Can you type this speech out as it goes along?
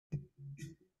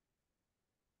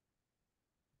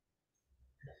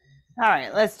All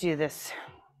right, let's do this.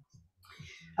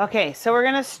 Okay, so we're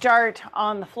gonna start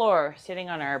on the floor, sitting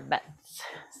on our butts.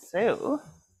 So,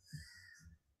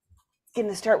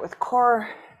 gonna start with core,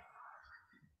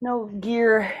 no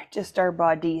gear, just our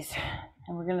bodies.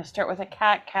 And we're gonna start with a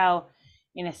cat-cow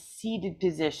in a seated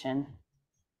position.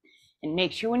 And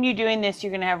make sure when you're doing this,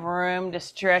 you're gonna have room to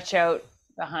stretch out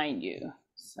behind you.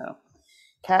 So,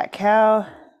 cat-cow,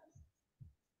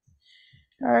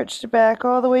 arch the back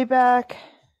all the way back.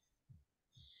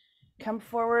 Come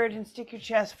forward and stick your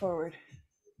chest forward.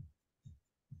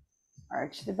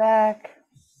 Arch the back.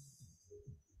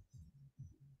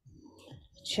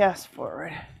 Chest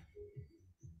forward.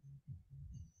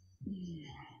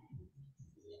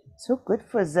 So good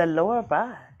for the lower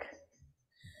back.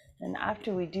 And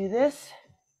after we do this,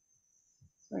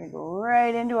 we're going to go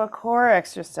right into a core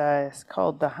exercise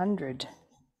called the 100.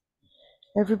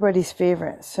 Everybody's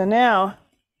favorite. So now,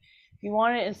 if you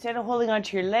want it, instead of holding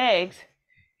onto your legs,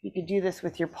 you could do this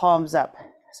with your palms up.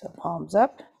 So palms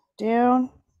up, down,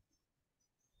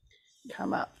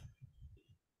 come up.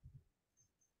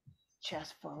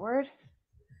 Chest forward,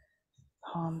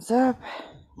 palms up,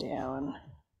 down.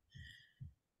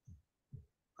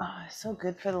 Oh, so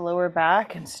good for the lower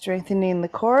back and strengthening the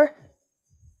core.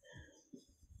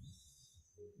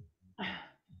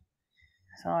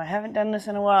 So I haven't done this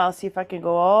in a while. See if I can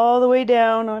go all the way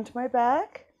down onto my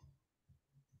back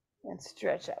and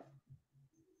stretch up.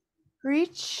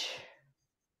 Reach,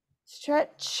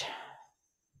 stretch,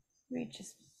 reach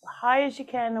as high as you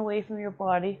can away from your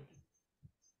body.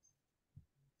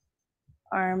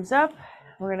 Arms up.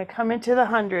 We're going to come into the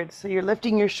 100. So you're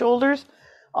lifting your shoulders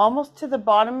almost to the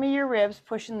bottom of your ribs,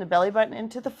 pushing the belly button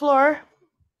into the floor.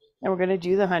 And we're going to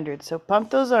do the 100. So pump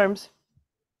those arms.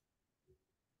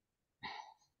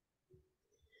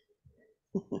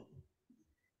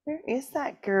 Where is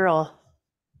that girl?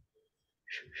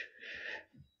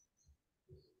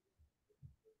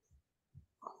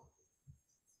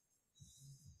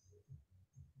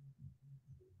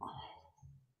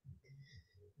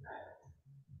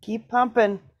 Keep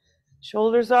pumping.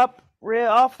 Shoulders up,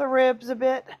 off the ribs a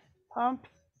bit. Pump.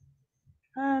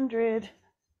 100.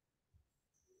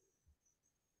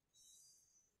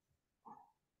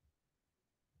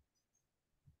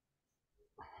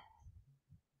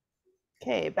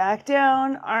 Okay, back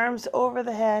down, arms over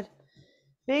the head.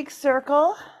 Big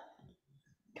circle.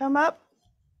 Come up.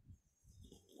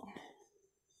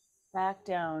 Back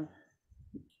down.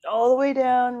 All the way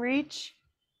down, reach.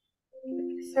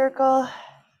 Big circle.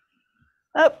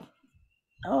 Up.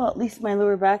 Oh, at least my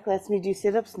lower back lets me do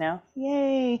sit-ups now.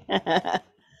 Yay.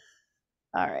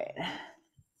 All right.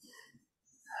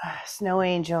 Snow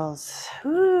angels.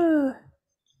 Woo.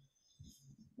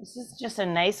 This is just a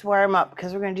nice warm up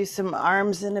because we're going to do some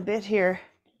arms in a bit here.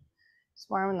 Just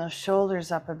warming those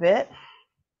shoulders up a bit.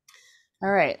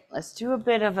 All right, let's do a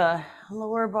bit of a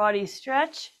lower body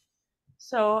stretch.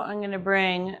 So I'm going to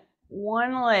bring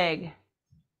one leg,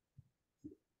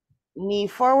 knee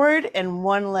forward, and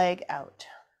one leg out.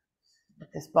 If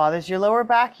this bothers your lower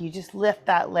back, you just lift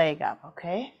that leg up,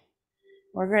 okay?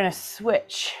 We're going to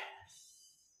switch.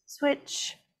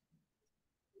 Switch.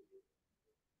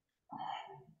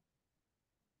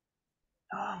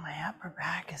 Oh, my upper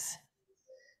back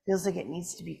feels like it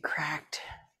needs to be cracked.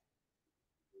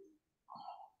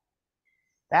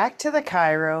 Back to the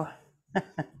chiro.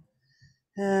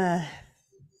 I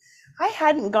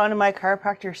hadn't gone to my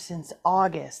chiropractor since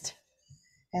August.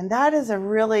 And that is a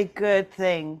really good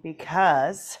thing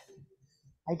because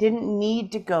I didn't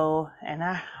need to go. And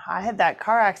I had that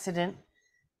car accident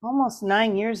almost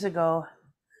 9 years ago.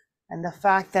 And the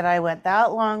fact that I went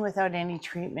that long without any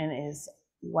treatment is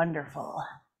wonderful.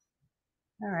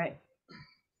 All right.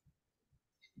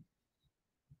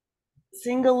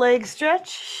 Single leg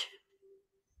stretch.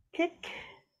 Kick.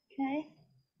 Okay.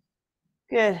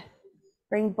 Good.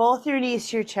 Bring both your knees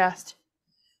to your chest.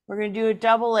 We're going to do a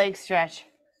double leg stretch.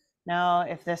 Now,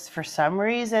 if this for some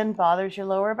reason bothers your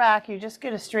lower back, you're just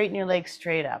going to straighten your legs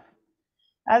straight up.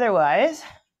 Otherwise,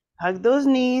 hug those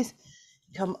knees,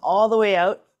 come all the way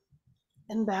out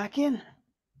and back in.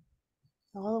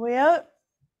 All the way out,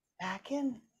 back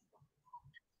in.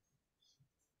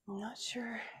 I'm not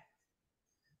sure.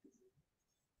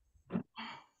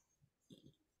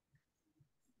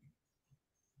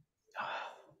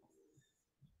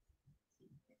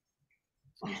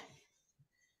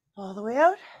 All the way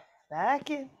out,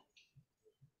 back in.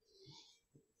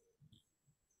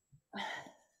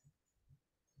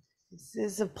 This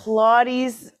is a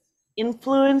Pilates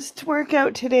influenced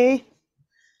workout today.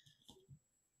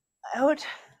 Out,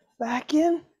 back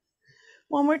in.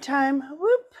 One more time.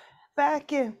 Whoop,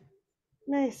 back in.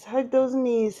 Nice. Hug those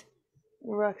knees.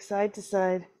 Rock side to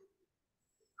side.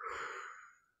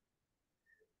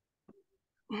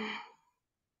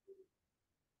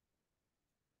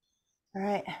 All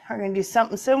right, we're going to do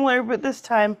something similar, but this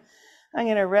time I'm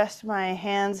going to rest my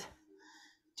hands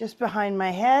just behind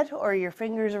my head or your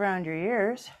fingers around your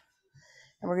ears.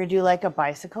 And we're going to do like a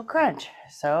bicycle crunch.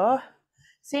 So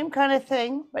same kind of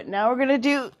thing, but now we're going to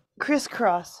do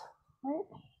crisscross. Right?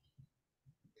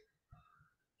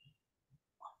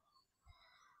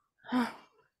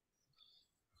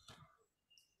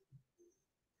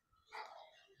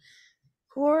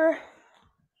 4,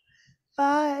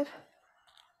 5,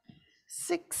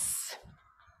 6,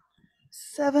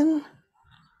 7,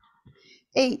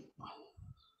 8,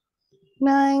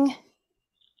 9,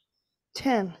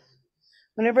 10.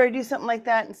 Whenever I do something like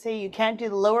that and say you can't do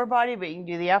the lower body, but you can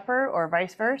do the upper or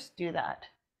vice versa, do that.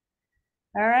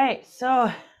 All right,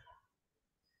 so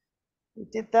we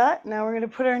did that. Now we're going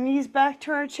to put our knees back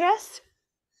to our chest,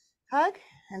 hug,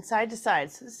 and side to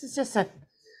side. So this is just a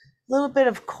little bit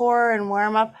of core and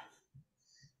warm up.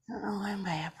 I don't know why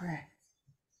my upper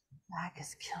back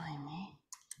is killing me.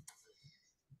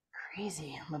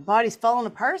 Crazy. My body's falling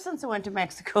apart since I went to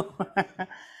Mexico.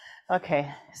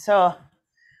 Okay, so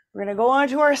we're going to go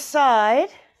onto our side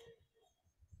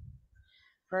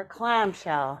for a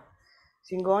clamshell.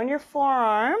 So you can go on your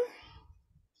forearm,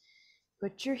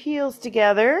 put your heels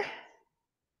together.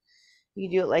 You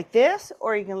can do it like this,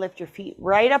 or you can lift your feet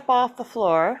right up off the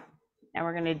floor, and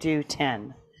we're going to do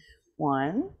 10.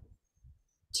 1,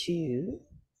 2,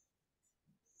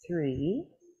 3,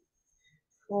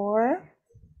 4,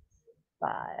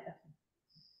 5,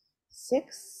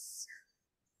 6,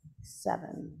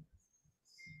 7,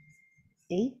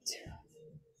 8,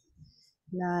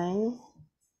 9,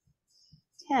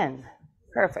 10.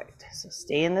 Perfect. So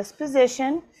stay in this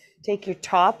position. Take your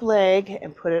top leg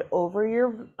and put it over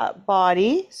your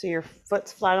body so your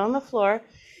foot's flat on the floor.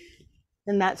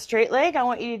 And that straight leg, I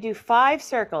want you to do 5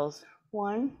 circles.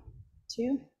 1,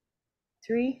 2,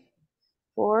 3,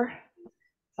 4,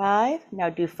 5. Now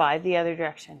do 5 the other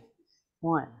direction.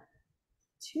 1,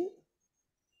 2,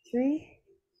 3,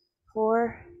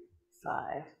 4,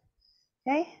 5.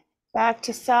 Okay, back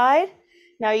to side.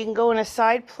 Now you can go in a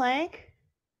side plank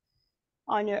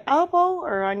on your elbow,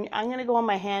 or on, I'm going to go on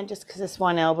my hand just because this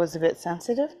one elbow is a bit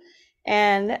sensitive.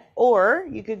 And or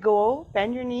you could go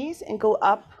bend your knees and go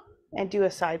up and do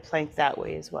a side plank that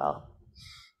way as well.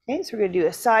 Okay, so we're going to do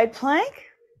a side plank.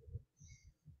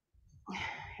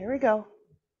 Here we go.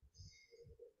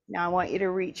 Now I want you to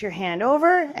reach your hand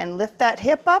over and lift that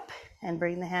hip up and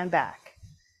bring the hand back.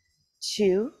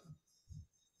 2,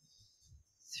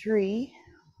 3,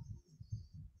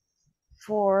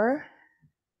 4,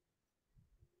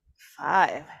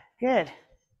 5. Good.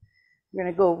 We're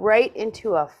going to go right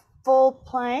into a full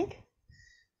plank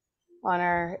on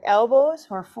our elbows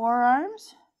or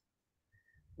forearms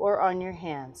or on your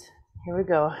hands. Here we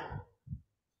go.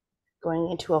 Going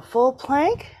into a full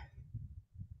plank.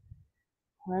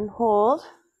 And hold.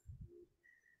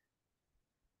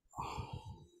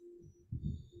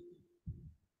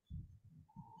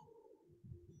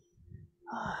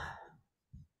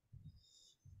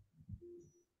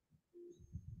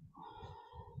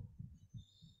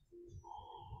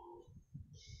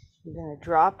 I'm going to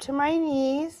drop to my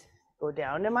knees, go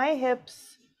down to my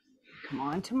hips, come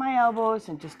on to my elbows,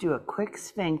 and just do a quick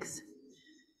sphinx.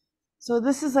 So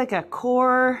this is like a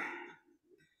core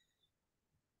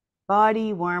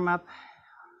body warm up,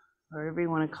 whatever you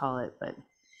want to call it, but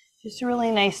just a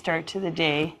really nice start to the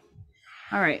day.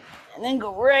 All right, and then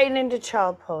go right into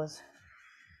child pose.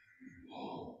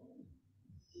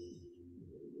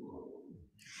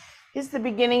 It's the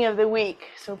beginning of the week,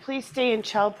 so please stay in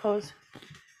child pose.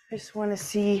 I just want to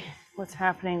see what's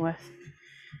happening with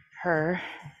her.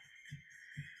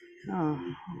 Oh,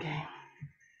 okay.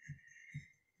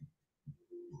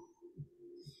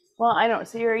 Well, I don't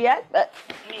see her yet, but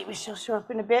maybe she'll show up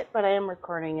in a bit, but I am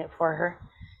recording it for her.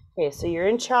 Okay, so you're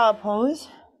in child pose.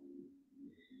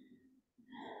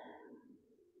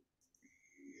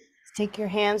 Take your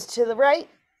hands to the right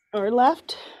or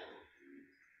left.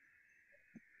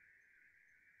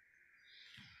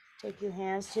 Take your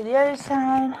hands to the other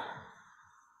side.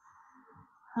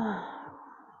 I'm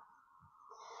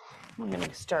going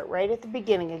to start right at the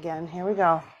beginning again. Here we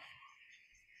go.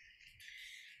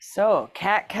 So,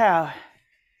 cat-cow.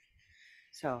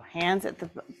 So, hands at the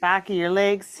back of your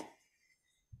legs.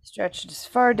 Stretch it as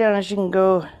far down as you can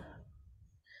go,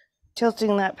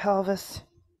 tilting that pelvis.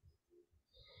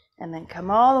 And then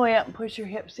come all the way up and push your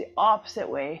hips the opposite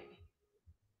way.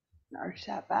 Arch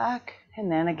that back,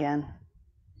 and then again.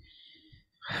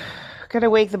 Gotta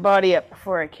wake the body up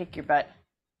before I kick your butt.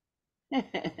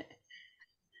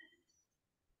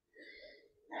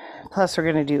 Plus, we're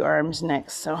going to do arms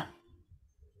next. So,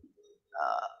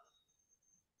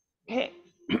 okay.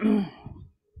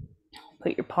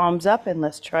 Put your palms up and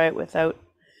let's try it without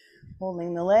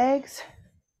holding the legs.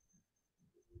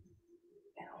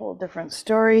 A whole different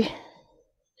story.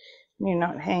 You're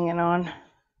not hanging on.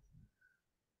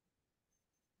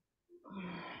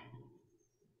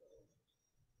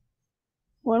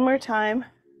 One more time.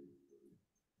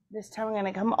 This time I'm going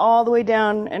to come all the way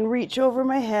down and reach over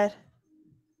my head.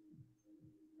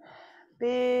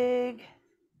 Big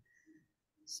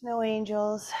snow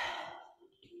angels.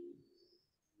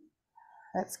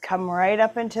 Let's come right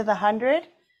up into the 100.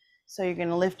 So you're going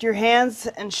to lift your hands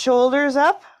and shoulders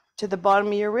up to the bottom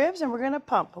of your ribs, and we're going to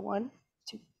pump. 1,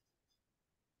 2.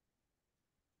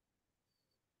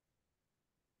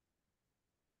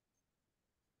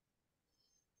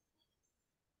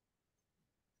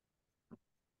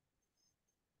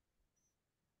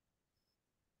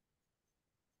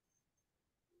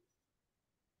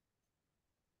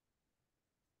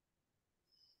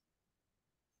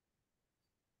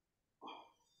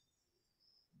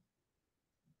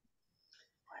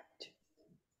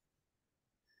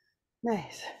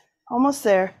 Nice. Almost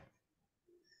there.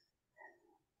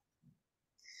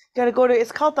 Got to go to,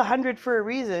 it's called the 100 for a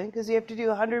reason, because you have to do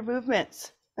 100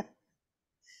 movements.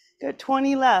 Got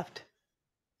 20 left.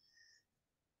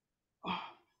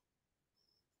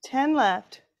 10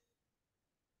 left.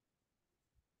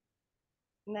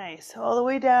 Nice. All the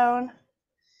way down.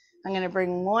 I'm going to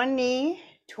bring one knee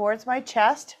towards my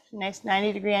chest, nice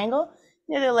 90-degree angle.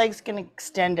 The other leg's going to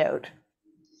extend out.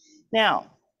 Now,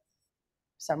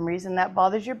 for some reason that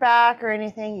bothers your back or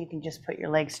anything, you can just put your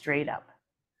legs straight up.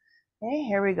 Okay,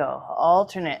 here we go.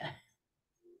 Alternate.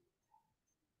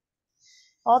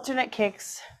 Alternate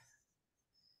kicks.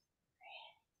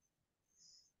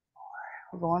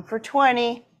 We're going for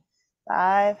 20.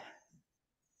 5.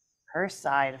 Per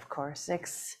side, of course.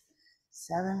 6,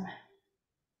 7,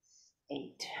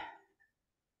 8,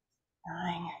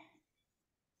 9,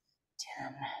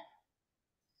 10,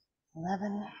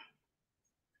 11,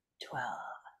 12,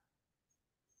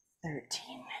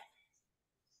 13,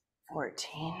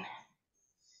 14,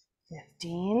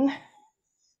 15,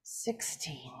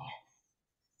 16,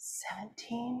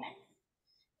 17,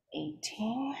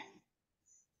 18,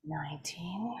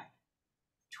 19,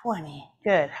 20.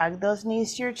 Good. Hug those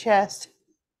knees to your chest.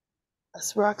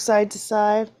 Let's rock side to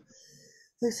side.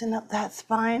 Loosen up that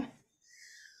spine.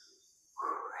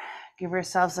 Give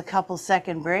ourselves a couple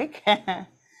second break.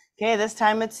 Okay, this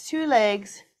time it's 2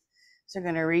 legs. So we're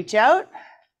going to reach out.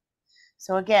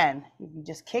 So again, you can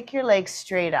just kick your legs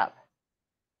straight up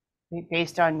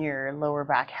based on your lower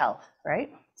back health,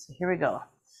 right? So here we go.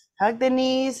 Hug the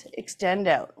knees, extend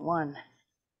out. 1,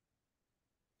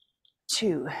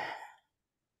 2,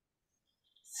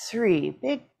 3.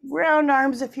 Big round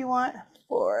arms if you want.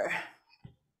 4,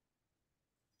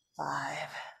 5,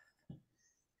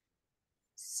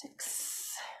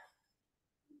 6,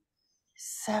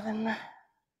 7,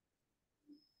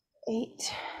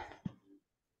 8,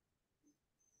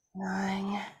 9.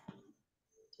 I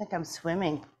think I'm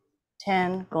swimming.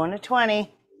 10, going to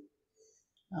 20.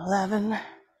 11,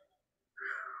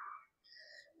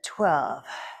 12,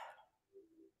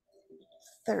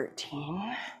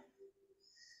 13,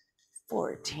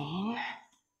 14,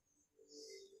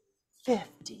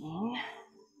 15,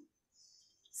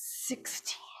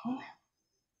 16,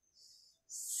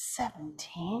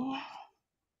 17,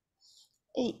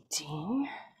 18,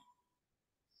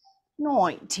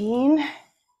 19,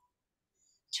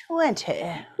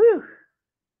 20. Whew.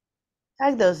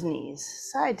 Hug those knees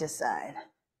side to side.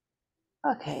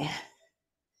 Okay.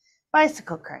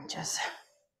 Bicycle crunches.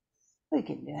 We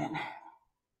can do it.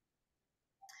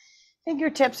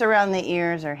 Fingertips around the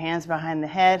ears or hands behind the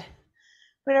head.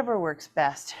 Whatever works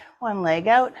best. One leg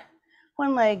out,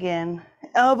 one leg in.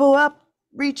 Elbow up,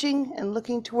 reaching and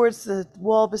looking towards the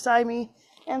wall beside me,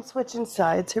 and switching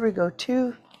sides. Here we go.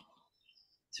 2,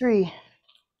 3,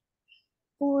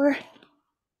 4,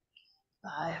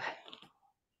 5,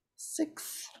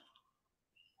 6,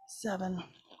 7,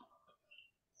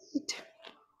 8,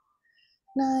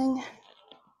 9,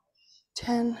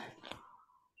 10,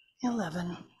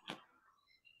 11,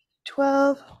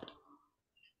 12,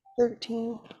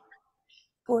 13,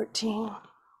 14,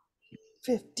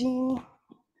 15,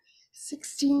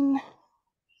 16,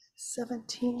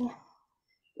 17,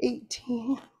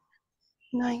 18,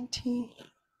 19,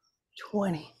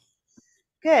 20.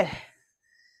 Good.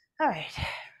 All right.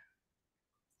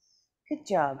 Good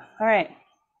job. All right.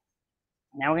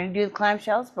 Now we're going to do the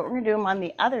clamshells, but we're going to do them on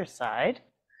the other side.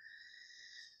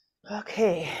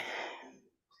 Okay.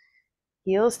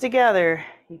 Heels together.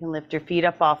 You can lift your feet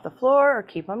up off the floor or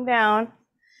keep them down.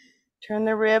 Turn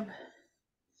the rib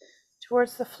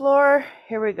towards the floor.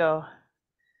 Here we go.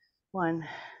 1,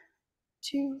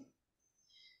 2,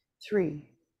 3,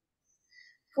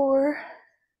 4,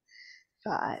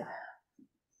 5,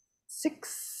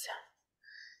 6,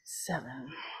 7,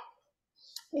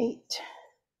 8,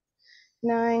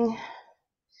 9,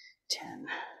 10.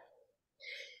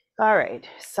 All right,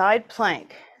 side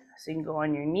plank. So you can go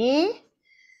on your knee.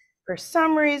 For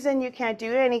some reason, you can't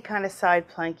do any kind of side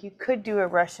plank. You could do a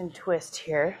Russian twist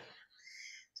here.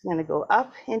 So I'm gonna go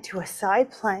up into a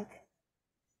side plank.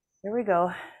 Here we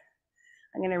go.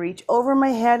 I'm gonna reach over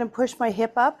my head and push my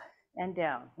hip up and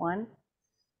down. 1,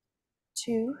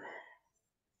 2,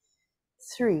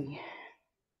 3,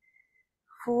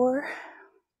 4,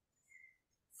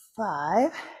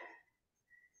 5,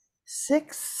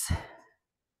 6,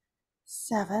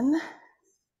 7,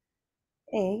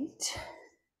 8,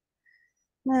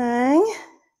 9,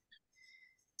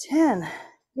 10.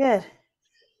 Good.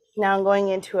 Now I'm going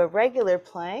into a regular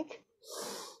plank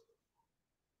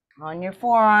on your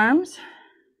forearms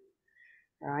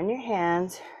or on your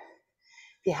hands.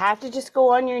 If you have to just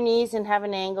go on your knees and have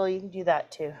an angle, you can do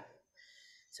that too.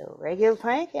 So regular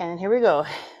plank, and here we go.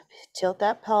 Tilt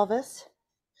that pelvis.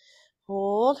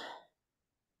 Hold.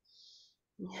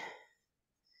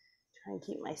 Try and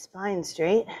keep my spine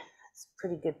straight. It's a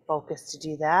pretty good focus to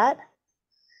do that.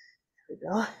 Here we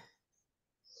go.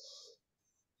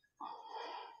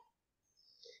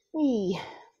 Whee.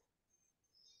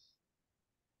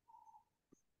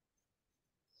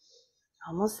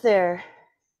 Almost there.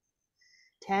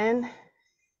 10,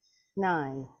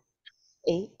 9,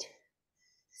 8,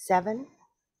 7,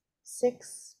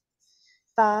 6,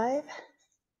 5,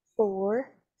 4,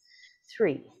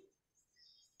 3,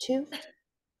 2,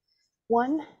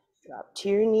 1. Drop to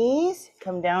your knees.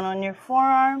 Come down on your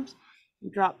forearms.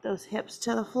 Drop those hips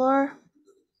to the floor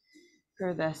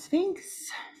for the Sphinx.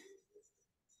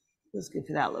 Feels good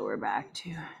for that lower back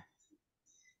too.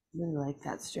 Really like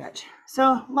that stretch. So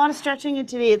a lot of stretching, and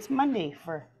today it's Monday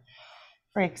for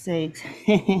frick's sakes.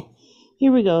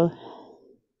 Here we go.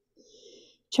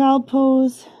 Child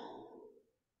pose.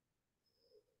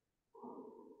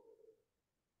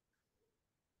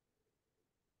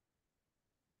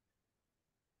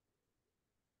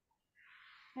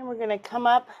 And we're gonna come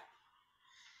up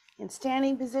in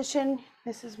standing position.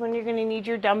 This is when you're gonna need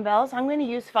your dumbbells. I'm gonna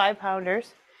use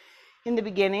 5-pounders in the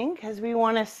beginning because we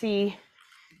wanna see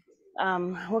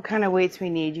what kind of weights we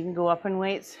need. You can go up in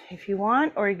weights if you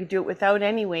want, or you could do it without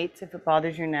any weights if it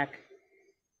bothers your neck.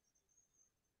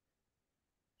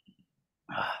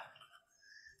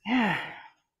 Yeah.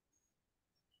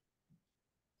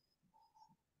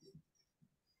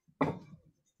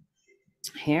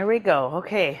 Here we go.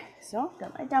 Okay, so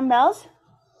got my dumbbells.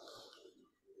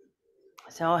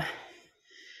 So I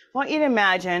want you to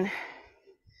imagine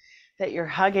that you're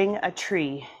hugging a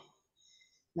tree.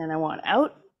 And then I want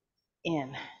out,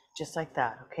 in, just like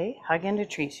that, okay? Hug into a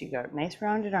tree. So you got nice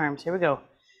rounded arms. Here we go.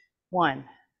 1,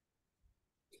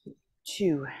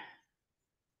 2,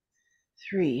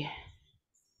 3,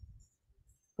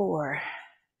 4,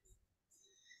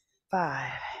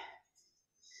 5,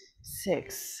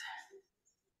 6,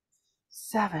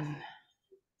 7,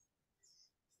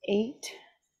 8,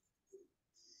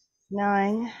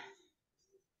 9,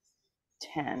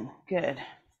 10. Good.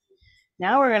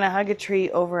 Now we're going to hug a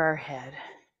tree over our head.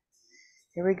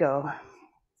 Here we go.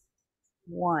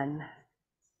 1,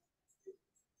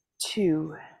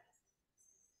 2,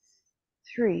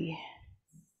 3,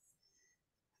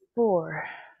 4,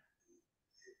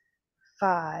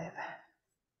 5,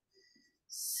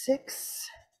 6,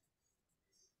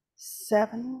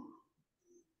 7,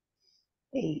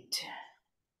 8,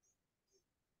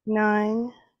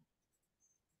 9,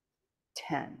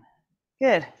 10.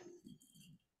 Good.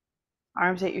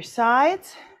 Arms at your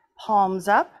sides, palms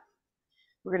up.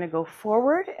 We're going to go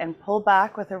forward and pull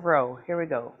back with a row. Here we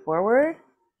go. Forward.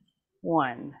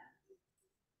 1,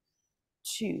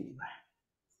 2,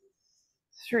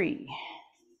 3,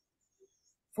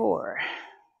 4,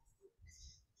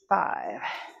 5,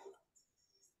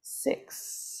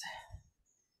 6,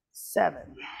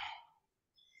 7,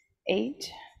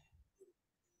 8,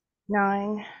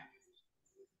 9,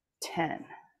 10.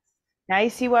 Now you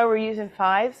see why we're using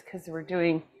 5s? Because we're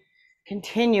doing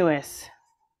continuous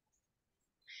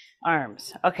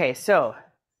arms. Okay, so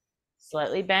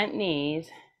slightly bent knees,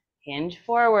 hinge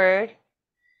forward,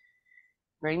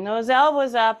 bring those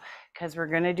elbows up because we're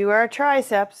going to do our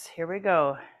triceps. Here we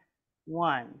go.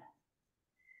 1,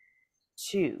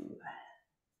 2,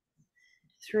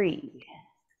 3,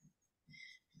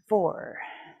 4,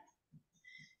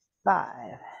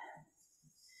 5,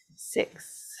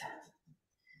 6,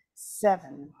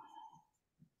 7,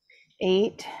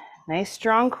 8. Nice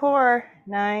strong core.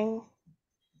 9,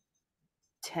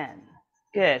 10.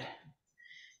 Good.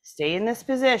 Stay in this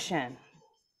position.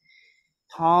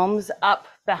 Palms up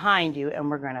behind you, and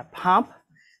we're going to pump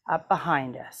up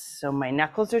behind us. So my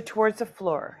knuckles are towards the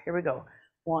floor. Here we go.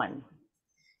 1,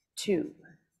 2,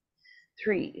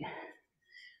 3,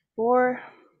 4,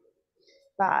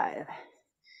 5,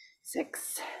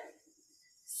 6,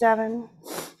 7,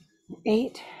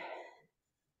 8,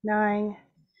 9,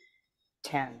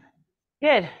 10.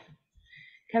 Good.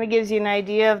 Kind of gives you an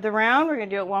idea of the round. We're going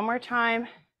to do it one more time,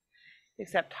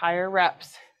 except higher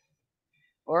reps.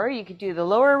 Or you could do the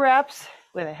lower reps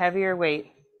with a heavier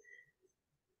weight.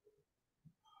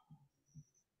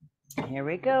 Here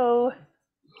we go.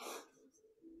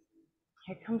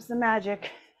 Here comes the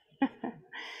magic.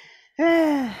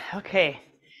 Okay.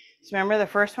 So remember the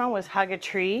first one was hug a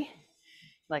tree,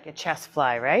 like a chest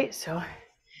fly, right? So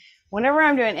whenever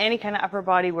I'm doing any kind of upper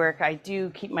body work, I do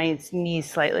keep my knees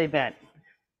slightly bent.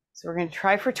 So we're going to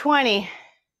try for 20.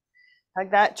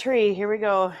 Hug that tree. Here we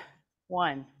go.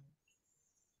 1,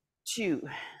 2,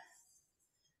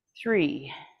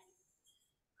 3,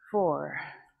 4,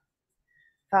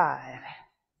 5,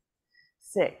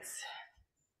 6,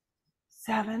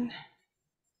 7,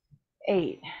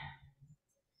 8,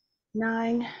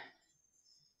 9,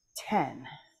 10,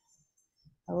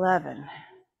 11,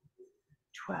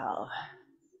 12,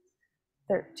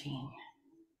 13,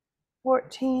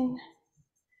 14,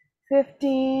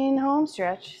 15, home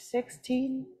stretch,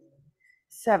 16,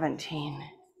 17,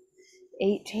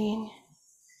 18,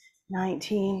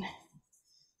 19,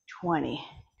 20.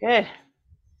 Good.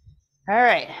 All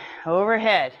right,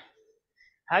 overhead.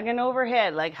 Hugging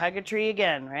overhead, like hug a tree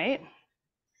again, right?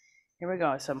 Here we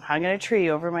go. So I'm hugging a tree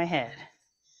over my head.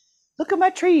 Look at my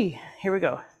tree. Here we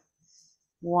go.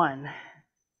 1,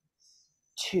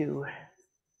 2,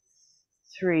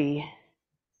 3,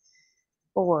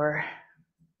 4,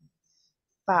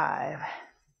 5,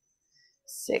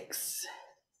 6,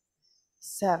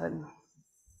 7,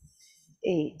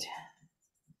 8,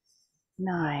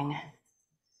 9,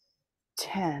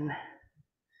 10,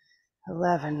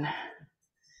 11,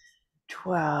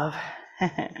 12,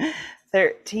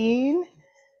 13,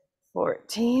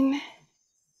 14,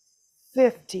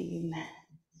 15,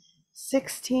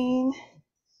 16,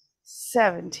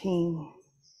 17,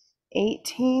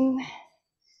 18,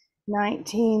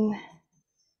 19,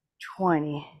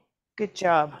 20. Good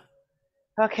job.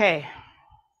 Okay.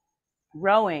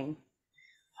 Rowing.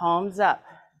 Palms up.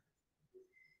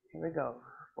 Here we go.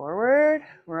 Forward,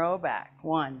 row back.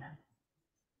 1,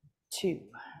 2,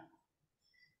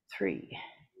 3,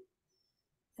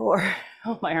 4.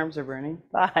 Oh, my arms are burning.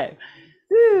 5,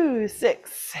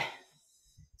 6,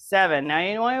 7. Now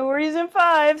you know why we're using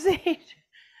 5s. 8,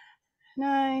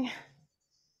 9,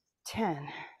 10,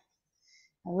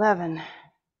 11,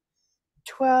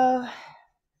 12,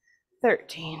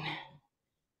 13,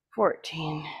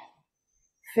 14,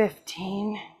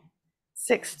 15,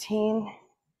 16,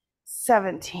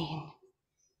 17,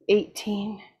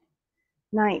 18,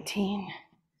 19,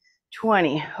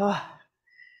 20. Oh,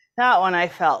 that one I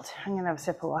felt. I'm going to have a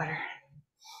sip of water.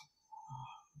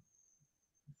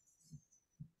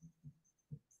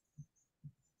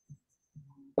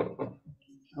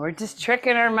 We're just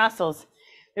tricking our muscles.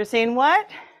 They're saying, what?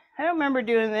 I don't remember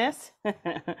doing this.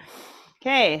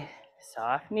 Okay,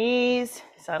 soft knees,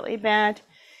 slightly bent,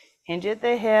 hinge at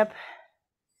the hip,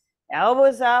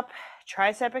 elbows up,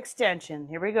 tricep extension.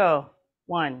 Here we go.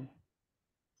 1,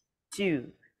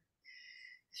 2,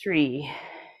 3,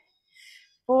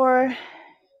 4,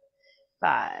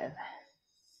 5,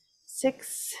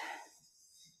 6,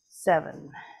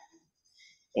 7,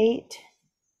 8,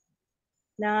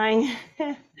 9,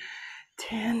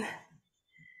 10,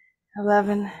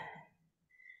 11,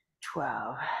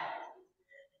 12,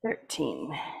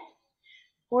 13,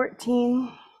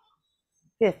 14,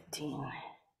 15,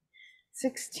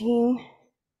 16,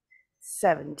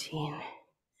 17,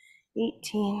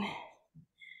 18,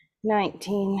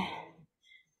 19,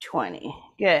 20.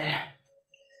 Good.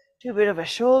 Do a bit of a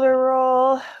shoulder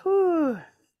roll. Woo.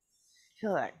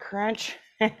 Feel that crunch.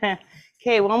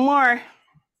 Okay, one more.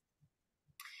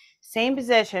 Same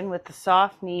position with the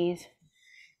soft knees.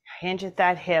 Hinge at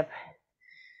that hip.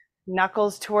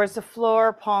 Knuckles towards the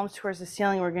floor, palms towards the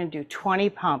ceiling. We're going to do 20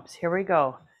 pumps. Here we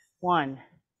go. 1,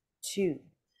 2,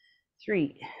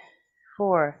 3,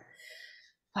 4,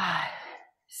 5,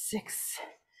 6,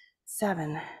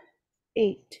 7,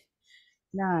 8,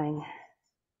 9,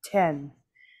 10,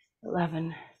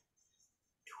 11,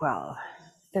 12,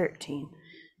 13,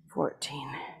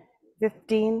 14,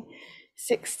 15,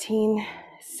 16,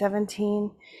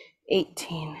 17,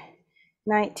 18,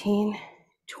 19,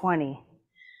 20.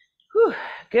 Whew,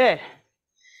 good.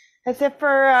 That's it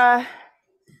for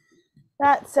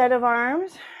that set of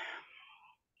arms.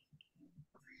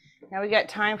 Now we got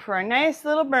time for a nice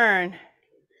little burn.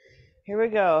 Here we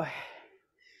go.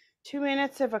 2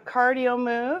 minutes of a cardio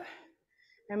move,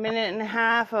 a minute and a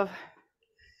half of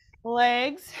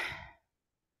legs,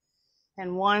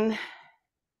 and 1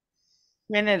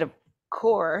 minute of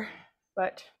core,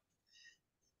 but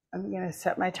I'm gonna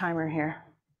set my timer here.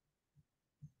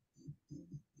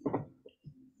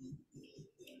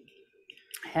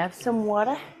 Have some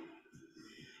water.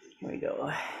 Here we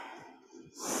go.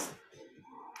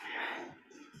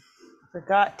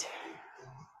 Forgot.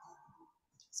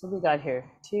 So we got here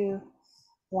 2,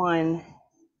 1.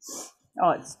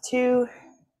 Oh, it's 2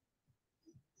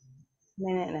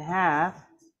 minute and a half.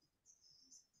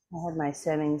 I had my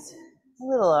settings a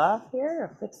little off here.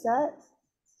 I'll fix that.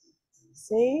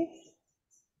 Save.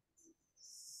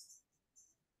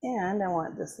 And I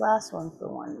want this last one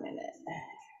for 1 minute.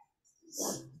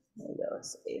 There we go,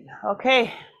 save.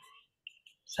 Okay,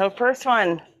 so first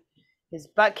one is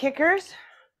butt kickers.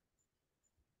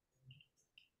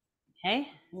 Okay,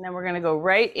 and then we're gonna go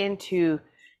right into,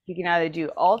 you can either do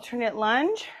alternate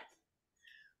lunge,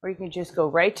 or you can just go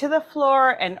right to the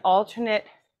floor and alternate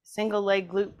single leg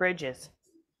glute bridges.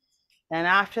 Then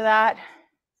after that,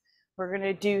 we're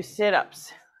gonna do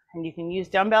sit-ups. And you can use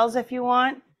dumbbells if you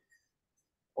want,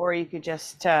 or you could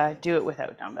just do it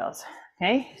without dumbbells.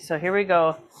 Okay, so here we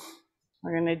go.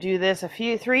 We're gonna do this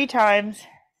 3 times.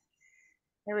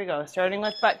 Here we go, starting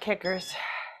with butt kickers.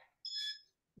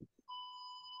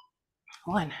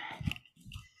 1.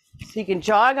 So you can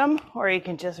jog them, or you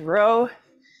can just row,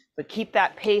 but keep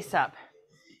that pace up.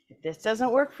 If this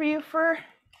doesn't work for you for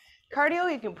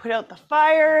cardio, you can put out the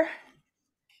fire.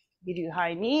 You can do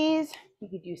high knees, you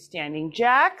could do standing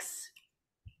jacks,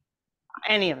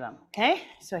 any of them, okay?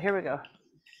 So here we go.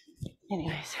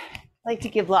 Anyways, I like to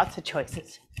give lots of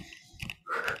choices.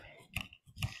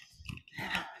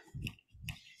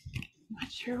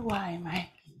 Not sure why my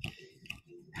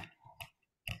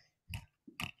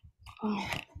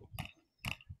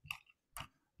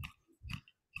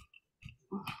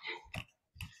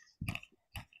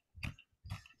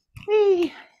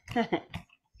whee.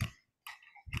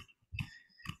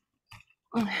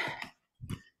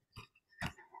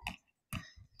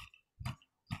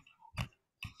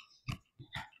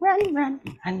 Run, run,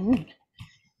 run.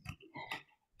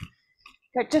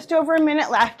 Got just over a minute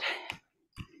left.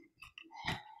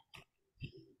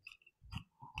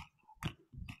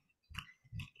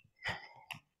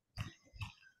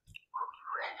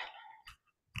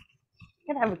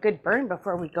 Gotta have a good burn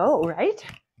before we go, right?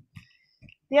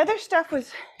 The other stuff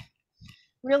was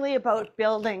really about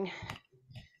building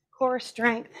core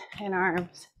strength and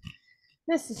arms.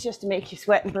 This is just to make you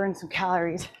sweat and burn some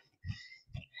calories.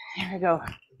 There we go.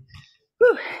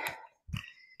 Whew.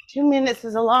 2 minutes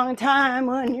is a long time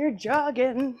when you're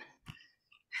jogging.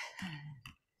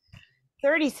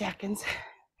 30 seconds.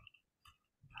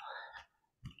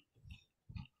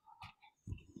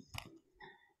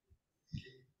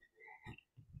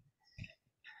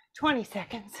 20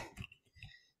 seconds.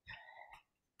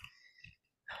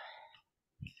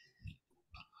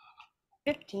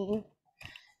 15.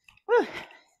 Whew.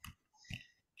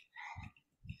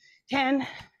 10.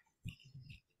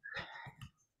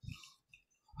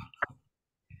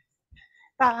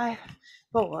 5,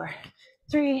 4,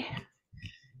 3,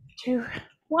 2,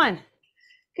 1.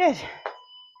 Good.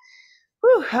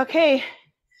 Whew. Okay.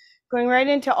 Going right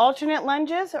into alternate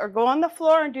lunges, or go on the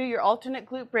floor and do your alternate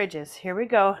glute bridges. Here we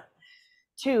go.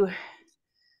 2,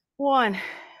 1.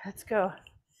 Let's go.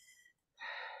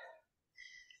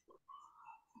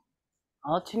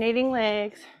 Alternating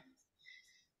legs.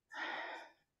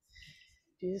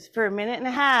 Do this for a minute and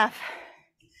a half.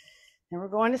 Then we're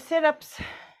going to sit-ups.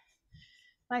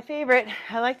 My favorite.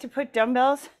 I like to put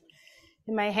dumbbells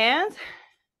in my hands,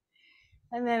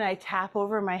 and then I tap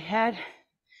over my head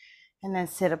and then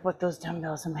sit up with those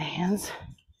dumbbells in my hands.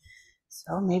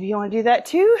 So maybe you want to do that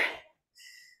too,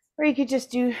 or you could just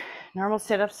do normal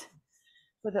sit-ups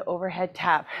with an overhead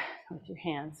tap with your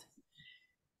hands.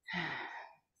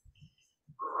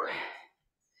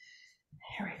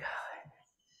 Here we go.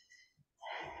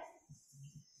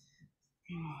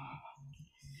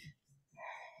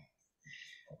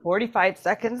 45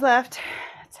 seconds left.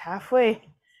 It's halfway.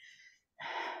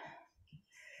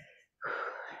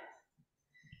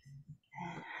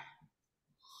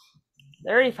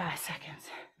 35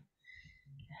 seconds.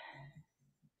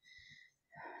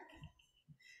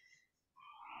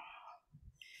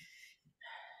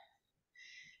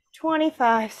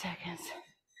 25 seconds.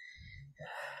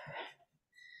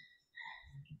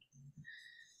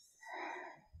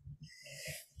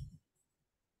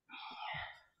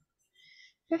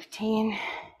 15.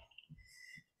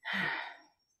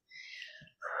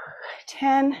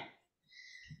 10.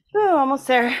 Ooh, almost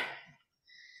there.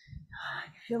 I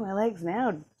can feel my legs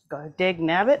now. Go dig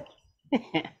nabbit.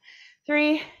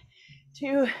 3,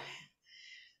 2,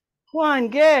 1.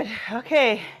 Good.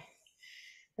 Okay.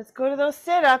 Let's go to those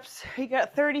sit-ups. You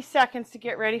got 30 seconds to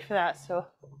get ready for that. So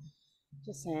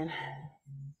just saying.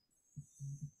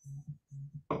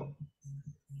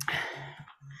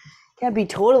 Can't be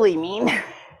totally mean.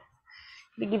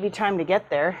 To give you time to get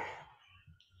there.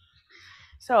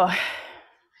 So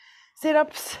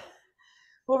sit-ups,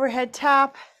 overhead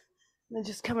tap, and then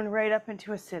just coming right up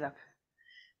into a sit-up.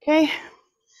 Okay?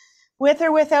 With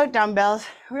or without dumbbells,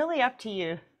 really up to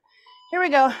you. Here we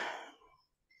go.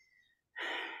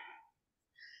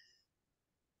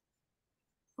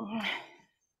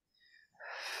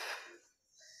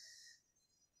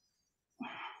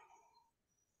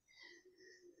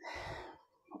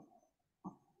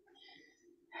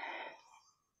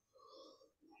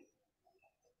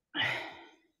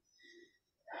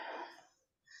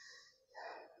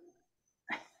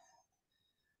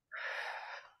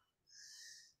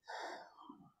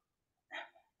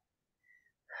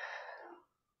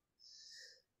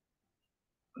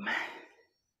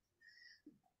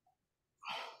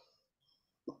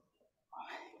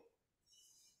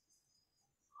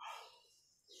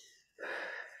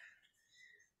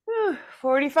 Whew,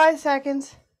 45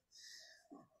 seconds.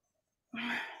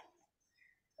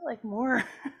 Like more.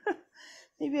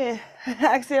 Maybe I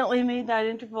accidentally made that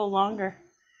interval longer.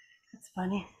 That's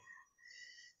funny.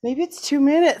 Maybe it's 2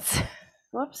 minutes.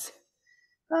 Whoops.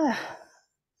 I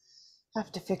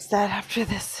have to fix that after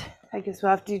this. I guess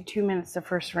we'll have to do 2 minutes the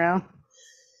first round.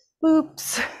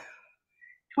 Oops.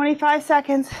 25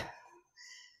 seconds.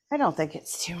 I don't think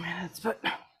it's 2 minutes, but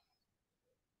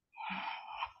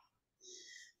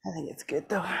I think it's good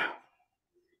though.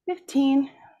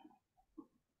 15.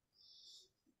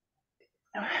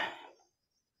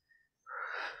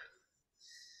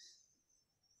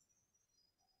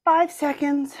 5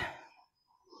 seconds.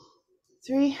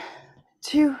 3,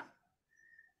 2,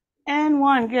 and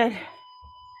 1. Good.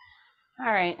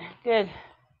 All right, good.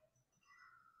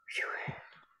 Whew.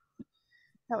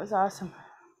 That was awesome.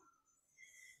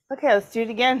 Okay, let's do it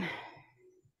again.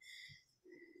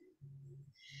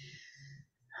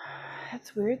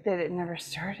 That's weird that it never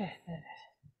started.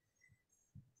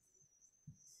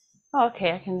 Oh,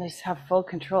 okay, I can just have full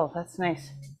control. That's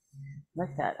nice. I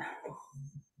like that.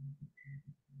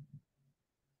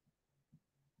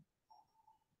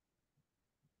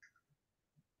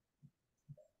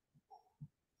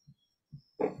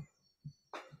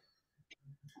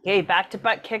 Okay, back to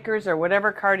butt kickers or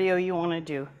whatever cardio you want to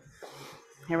do.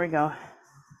 Here we go.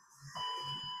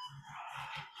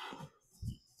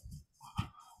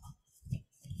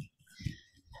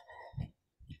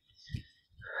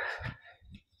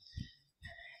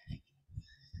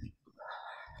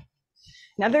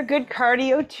 Another good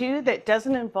cardio too that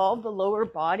doesn't involve the lower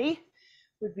body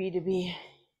would be to be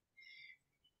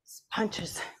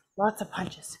punches, lots of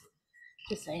punches.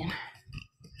 Just saying.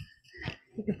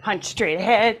 You can punch straight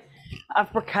ahead,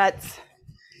 uppercuts,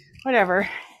 whatever.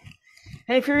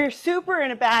 And if you're super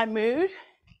in a bad mood,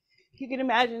 you can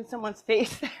imagine someone's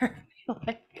face there,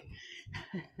 like,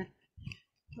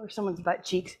 or someone's butt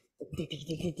cheeks.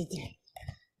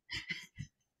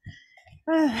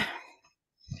 Whew.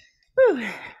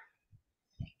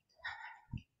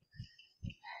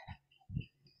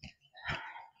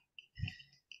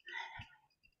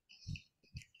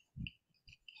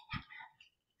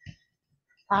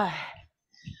 5.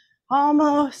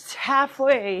 Almost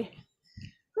halfway.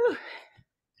 Whew.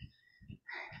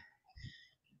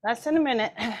 Less than a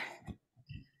minute.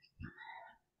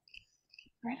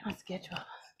 Right on schedule.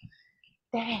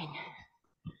 Dang.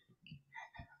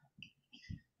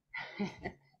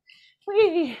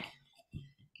 Whee.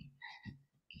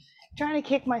 Trying to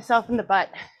kick myself in the butt.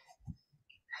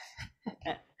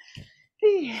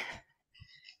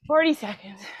 40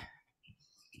 seconds.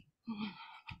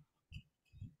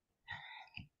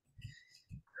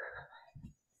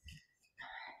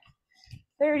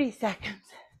 30 seconds.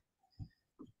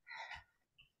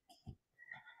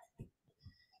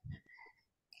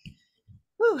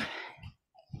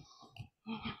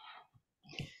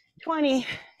 20.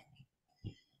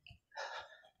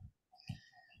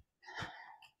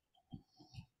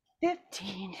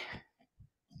 15.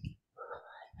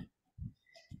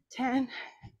 10.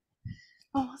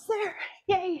 Almost there.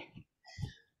 Yay.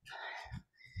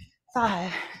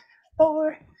 5.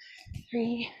 4,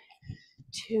 3,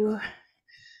 2,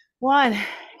 1.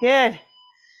 Good.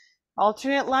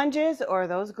 Alternate lunges or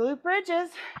those glute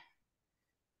bridges.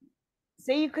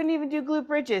 Say you couldn't even do glute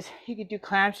bridges, you could do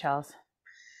clamshells,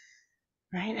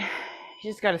 right? You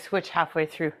just got to switch halfway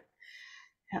through.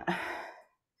 Yeah.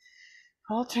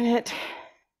 Alternate.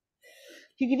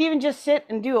 You could even just sit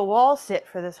and do a wall sit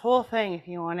for this whole thing if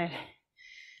you wanted.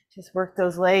 Just work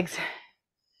those legs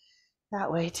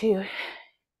that way too.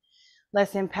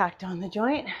 Less impact on the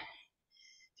joint.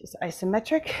 Just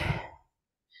isometric.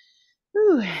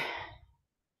 Ooh.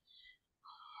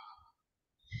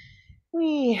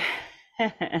 Wee.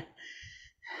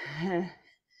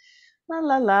 La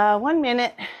la la. 1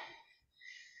 minute.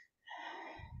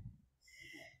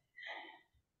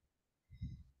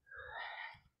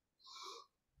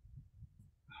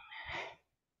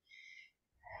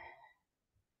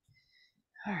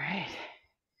 All right.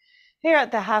 You're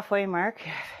at the halfway mark.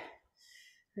 If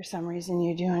for some reason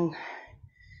you're doing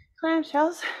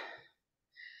clamshells.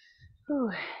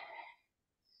 Ooh.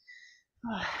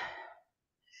 Oh.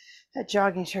 That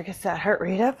jogging sure gets that heart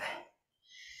rate up.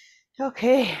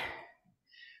 Okay.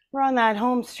 We're on that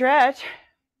home stretch.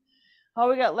 All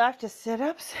we got left is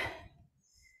sit-ups.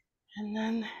 And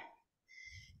then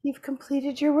you've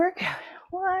completed your workout.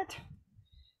 What?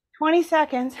 20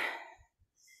 seconds.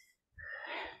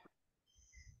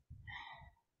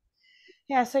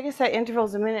 Yeah, so I guess that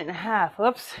interval's 1.5 minutes.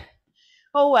 Whoops.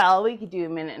 Oh well, we could do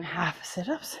 1.5 minutes of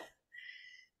sit-ups.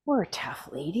 We're tough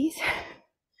ladies.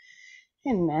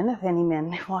 And men, if any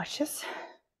men watch this.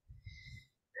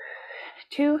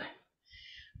 2,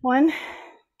 1.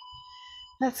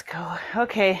 Let's go.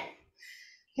 Okay.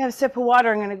 You have a sip of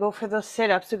water. I'm going to go for those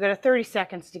sit-ups. We've got 30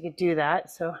 seconds to do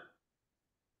that. So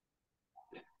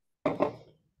my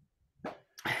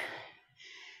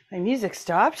music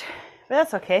stopped, but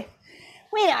that's okay.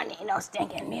 We don't need no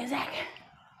stinking music.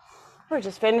 We're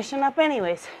just finishing up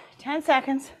anyways. 10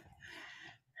 seconds.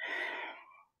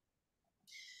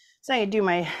 So I do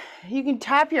you can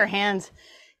tap your hands.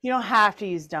 You don't have to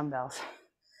use dumbbells.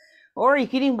 Or you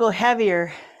could even go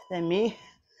heavier than me.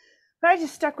 But I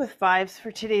just stuck with 5s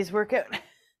for today's workout,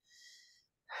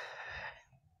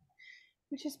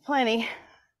 which is plenty.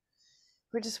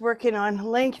 We're just working on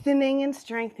lengthening and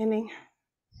strengthening.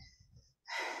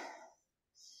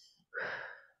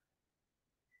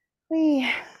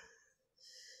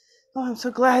 Oh, I'm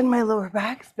so glad my lower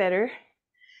back's better,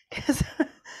 because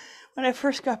when I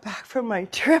first got back from my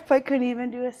trip, I couldn't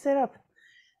even do a sit-up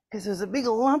because there was a big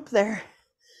lump there.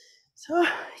 So,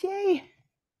 yay.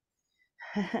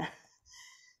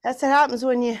 That's what happens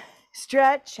when you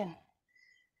stretch. And I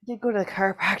did go to the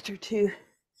chiropractor too.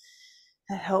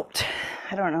 That helped.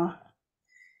 I don't know.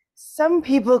 Some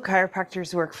people,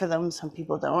 chiropractors work for them, some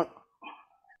people don't.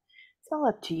 It's all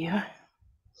up to you.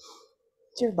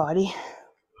 It's your body.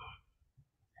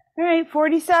 All right,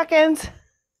 40 seconds.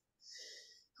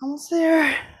 Almost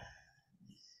there.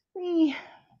 3.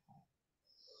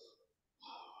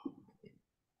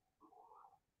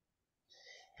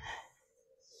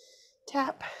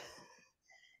 Tap.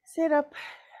 Sit up.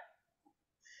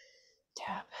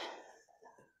 Tap.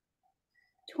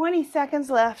 20 seconds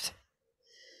left.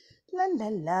 La la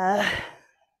la.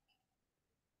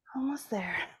 Almost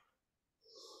there.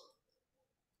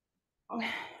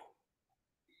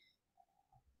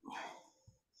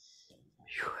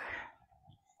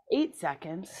 8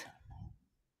 seconds.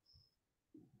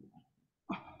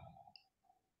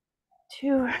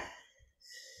 2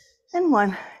 and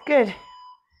 1. Good.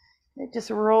 Just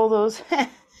roll those.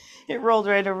 It rolled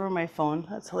right over my phone.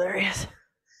 That's hilarious.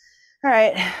 All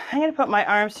right, I'm going to put my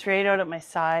arms straight out at my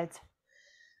sides.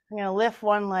 I'm going to lift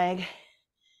one leg.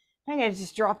 I'm going to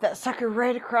just drop that sucker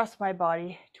right across my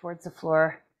body towards the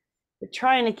floor. But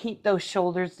trying to keep those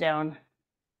shoulders down,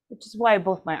 which is why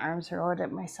both my arms are out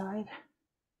at my side.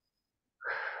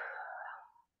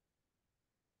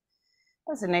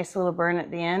 That was a nice little burn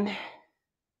at the end.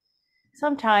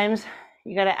 Sometimes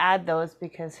you got to add those,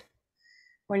 because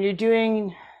when you're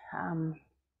doing, when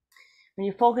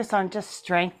you focus on just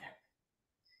strengthening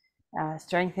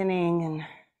and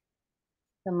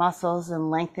the muscles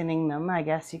and lengthening them, I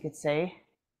guess you could say,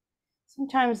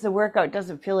 sometimes the workout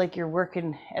doesn't feel like you're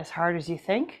working as hard as you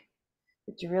think,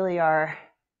 but you really are.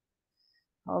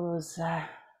 All those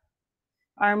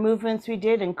arm movements we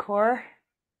did in core,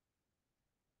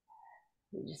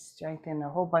 we just strengthen a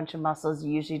whole bunch of muscles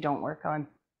you usually don't work on.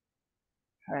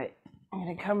 All right, I'm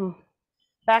going to come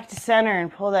back to center and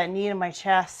pull that knee to my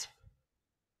chest.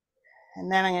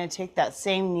 And then I'm going to take that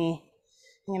same knee,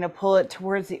 I'm going to pull it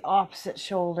towards the opposite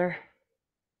shoulder.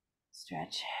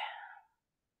 Stretch.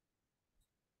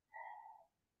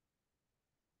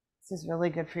 This is really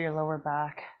good for your lower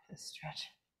back, this stretch.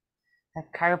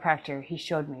 That chiropractor, he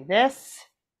showed me this.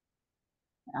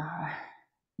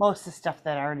 Most of the stuff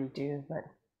that I already do, but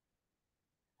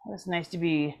it was nice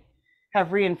to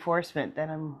have reinforcement that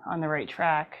I'm on the right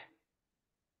track.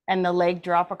 And the leg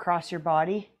drop across your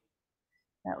body.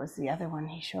 That was the other one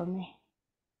he showed me.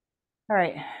 All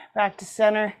right, back to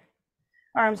center.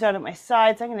 Arms out at my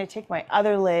sides. I'm going to take my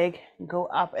other leg and go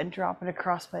up and drop it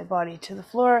across my body to the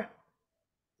floor.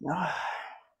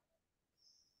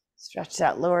 Stretch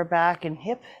that lower back and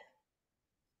hip.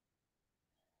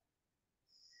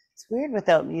 It's weird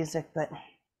without music, but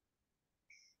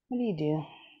what do you do?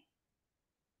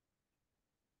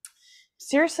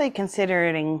 Seriously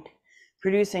considering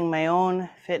producing my own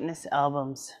fitness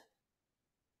albums.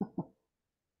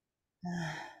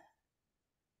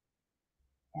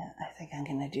 Yeah, I think I'm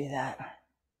gonna do that.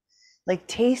 Like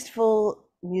tasteful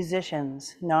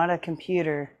musicians, not a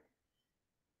computer,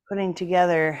 putting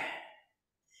together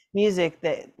music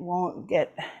that won't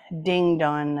get dinged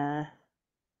on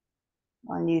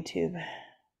YouTube.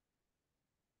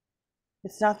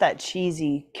 It's not that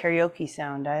cheesy karaoke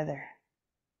sound either.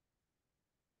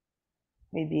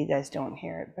 Maybe you guys don't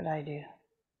hear it, but I do.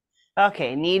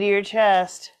 Okay, knee to your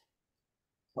chest.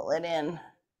 Pull it in.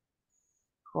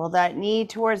 Pull that knee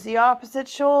towards the opposite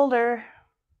shoulder.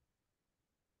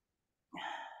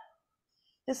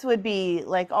 This would be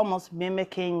like almost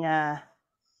mimicking,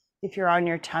 if you're on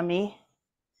your tummy,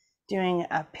 doing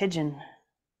a pigeon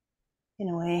in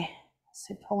a way.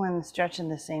 So pulling and stretching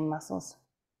the same muscles.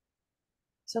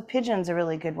 So pigeon's a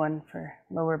really good one for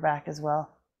lower back as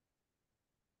well.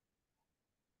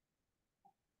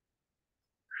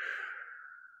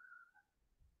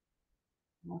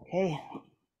 Okay.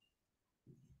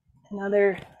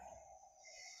 Another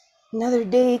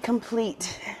day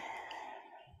complete.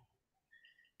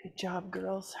 Good job,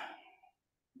 girls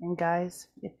and guys.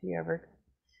 If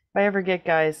I ever get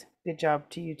guys, good job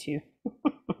to you too.